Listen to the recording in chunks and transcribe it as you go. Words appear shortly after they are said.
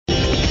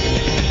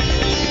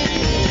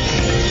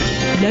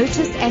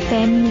Lotus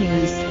FM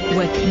News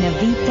with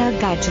Navita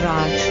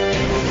Gajraj.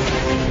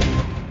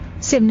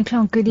 7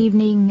 o'clock, good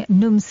evening.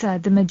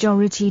 NUMSA, the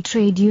majority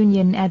trade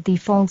union at the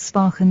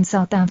Volkswagen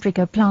South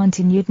Africa plant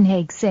in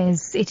Uitenhage,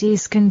 says it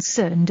is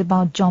concerned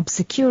about job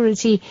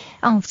security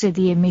after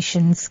the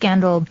emissions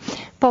scandal.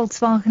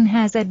 Volkswagen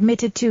has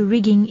admitted to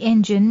rigging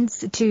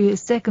engines to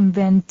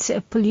circumvent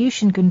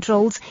pollution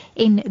controls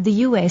in the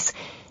US.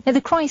 Now,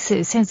 the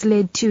crisis has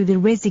led to the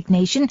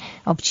resignation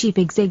of Chief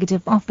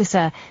Executive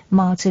Officer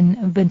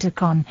Martin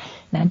Winterkorn.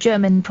 Now,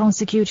 German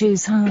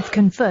prosecutors have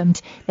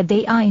confirmed that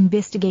they are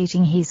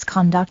investigating his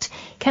conduct.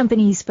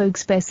 Company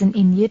spokesperson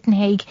in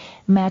Uitenhage,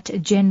 Matt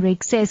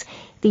Jenrick, says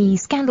the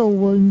scandal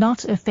will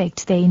not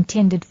affect their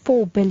intended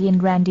 4 billion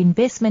rand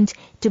investment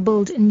to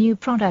build new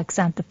products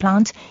at the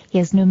plant.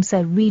 Here's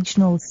NUMSA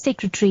Regional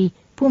Secretary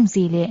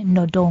Phumzile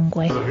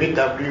Nodongwe.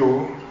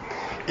 VW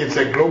is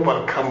a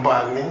global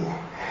company,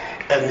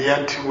 and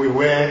yet we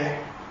were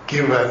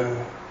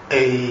given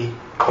a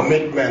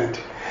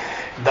commitment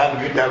that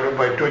VW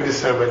by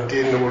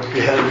 2017 would be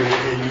having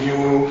a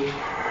new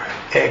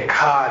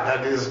car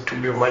that is to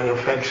be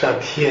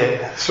manufactured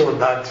here so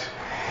that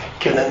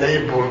can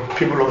enable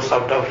people of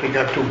South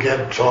Africa to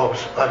get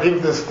jobs. But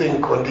if this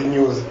thing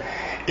continues,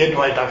 it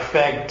might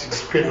affect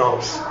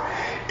spin-offs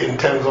in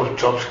terms of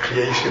jobs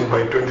creation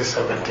by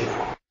 2017.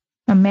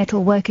 The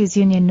Metal Workers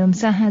Union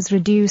NUMSA has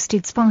reduced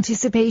its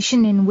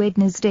participation in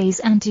Wednesday's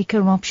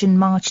anti-corruption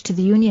march to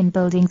the union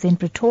buildings in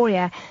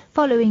Pretoria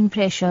following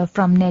pressure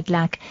from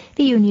NEDLAC.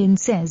 The union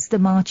says the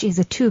march is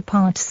a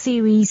two-part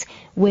series,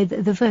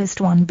 with the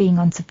first one being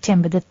on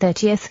September the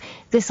 30th.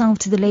 This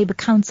after the Labour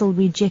Council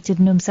rejected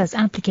NUMSA's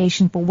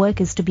application for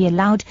workers to be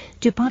allowed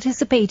to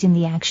participate in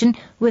the action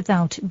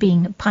without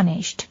being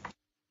punished.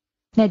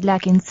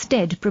 NEDLAC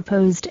instead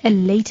proposed a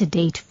later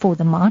date for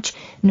the march.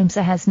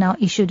 NUMSA has now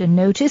issued a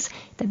notice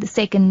that the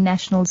second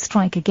national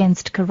strike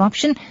against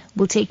corruption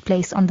will take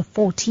place on the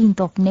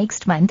 14th of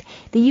next month.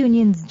 The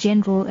union's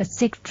General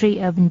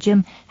Secretary Irvin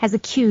Jim has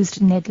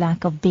accused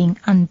NEDLAC of being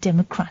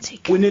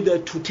undemocratic. We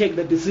needed to take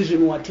the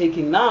decision we are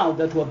taking now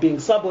that we're being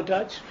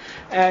sabotaged,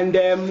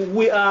 and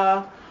we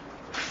are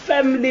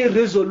firmly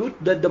resolute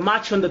that the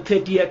march on the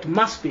 30th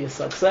must be a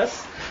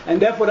success,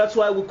 and therefore that's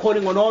why we're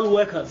calling on all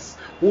workers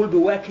who will be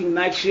working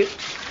night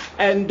shifts,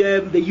 and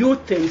the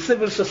youth and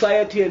civil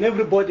society and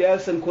everybody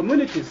else and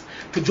communities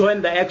to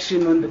join the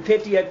action on the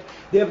 30th.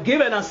 They have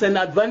given us an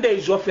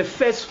advantage of a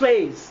first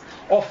phase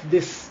of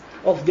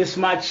this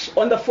march.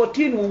 On the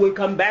 14th, we will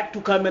come back to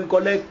come and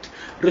collect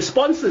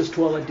responses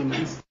to our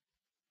demands.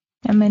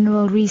 A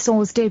Mineral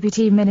Resource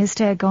Deputy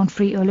Minister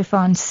Godfrey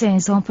Oliphant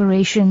says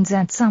operations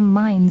at some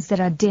mines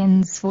that are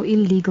dens for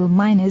illegal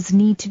miners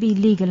need to be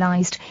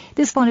legalized.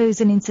 This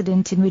follows an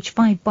incident in which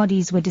 5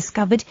 bodies were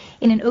discovered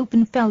in an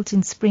open veld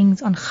in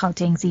Springs on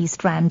Gauteng's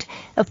East Rand.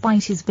 A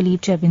fight is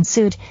believed to have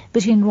ensued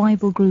between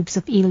rival groups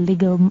of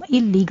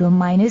illegal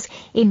miners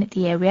in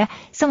the area.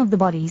 Some of the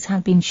bodies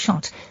had been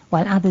shot,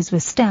 while others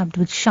were stabbed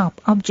with sharp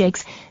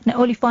objects.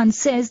 Now, Oliphant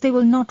says they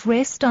will not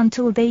rest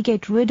until they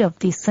get rid of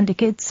the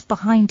syndicates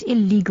behind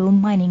illegal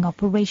mining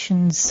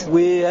operations.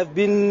 We have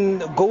been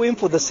going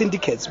for the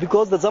syndicates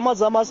because the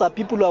Zamazamas are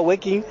people who are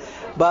working,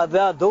 but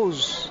there are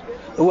those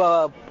who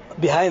are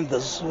behind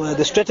this,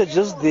 the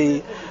strategists,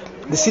 the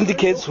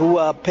syndicates who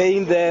are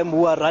paying them,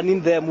 who are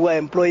running them, who are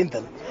employing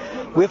them.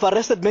 We've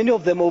arrested many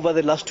of them over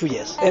the last 2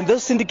 years, and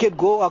those syndicates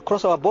go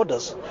across our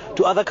borders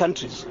to other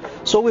countries.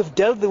 So we've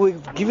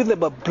given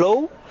them a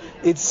blow.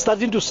 It's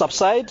starting to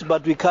subside,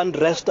 but we can't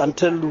rest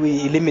until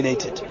we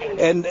eliminate it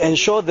and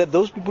ensure that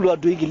those people who are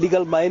doing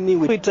illegal mining,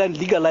 we try and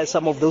legalize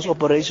some of those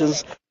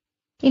operations.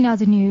 In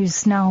other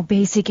news now,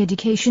 Basic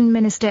Education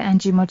Minister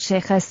Angie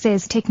Motshekga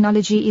says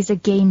technology is a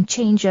game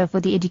changer for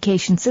the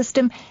education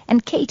system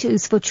and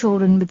caters for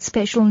children with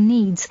special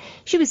needs.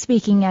 She was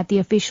speaking at the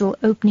official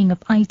opening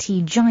of IT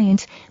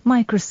giant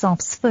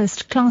Microsoft's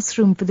first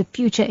Classroom for the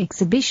Future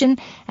exhibition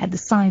at the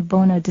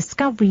Saibono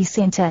Discovery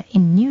Centre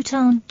in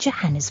Newtown,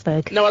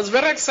 Johannesburg. Now, I was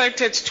very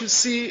excited to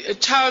see a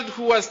child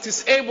who was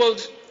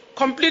disabled,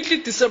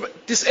 completely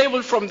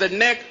disabled from the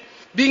neck,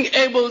 being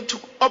able to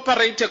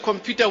operate a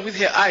computer with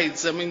her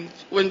eyes. I mean,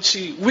 when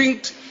she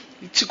winked,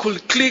 she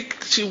could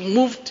click, she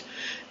moved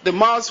the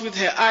mouse with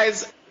her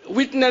eyes.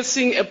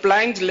 Witnessing a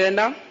blind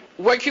learner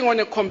working on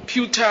a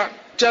computer,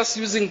 just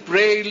using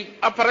braille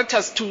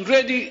apparatus to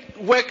really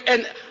work.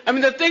 And I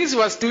mean, the things he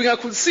was doing, I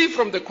could see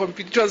from the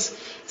computer.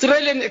 It's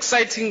really an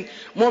exciting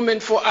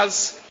moment for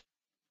us.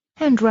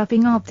 And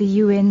wrapping up, the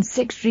UN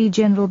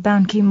Secretary-General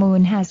Ban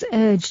Ki-moon has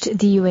urged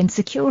the UN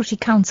Security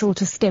Council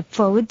to step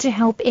forward to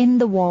help end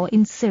the war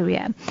in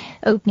Syria.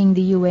 Opening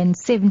the UN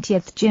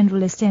 70th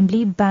General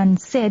Assembly, Ban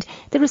said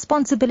the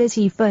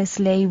responsibility first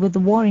lay with the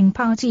warring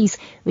parties,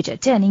 which are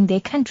turning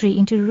their country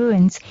into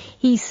ruins.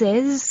 He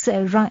says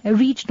a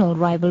regional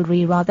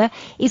rivalry,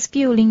 is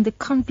fueling the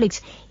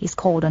conflict. He's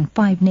called on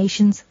 5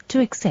 nations to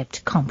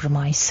accept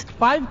compromise.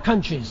 5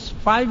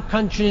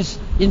 countries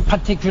in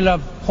particular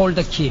hold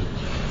the key.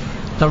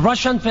 The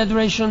Russian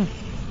Federation,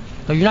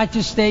 the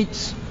United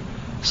States,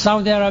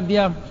 Saudi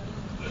Arabia,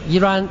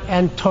 Iran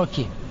and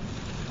Turkey.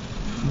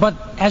 But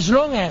as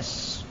long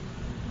as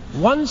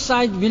one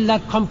side will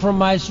not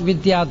compromise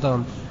with the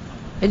other,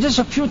 it is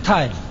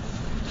futile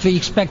to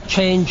expect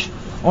change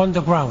on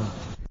the ground.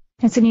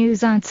 That's the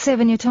news at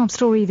 7. Your top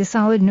story this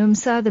hour.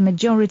 NUMSA, the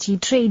majority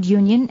trade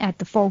union at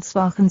the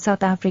Volkswagen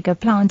South Africa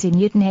plant in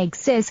Uitenhage,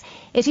 says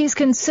it is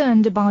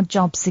concerned about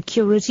job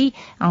security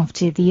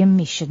after the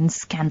emissions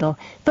scandal.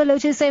 For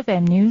Lotus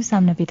FM News,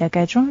 I'm Nabita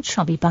Gajraj.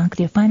 I'll be back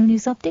with your final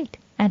news update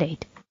at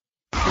 8.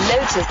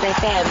 Lotus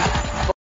FM.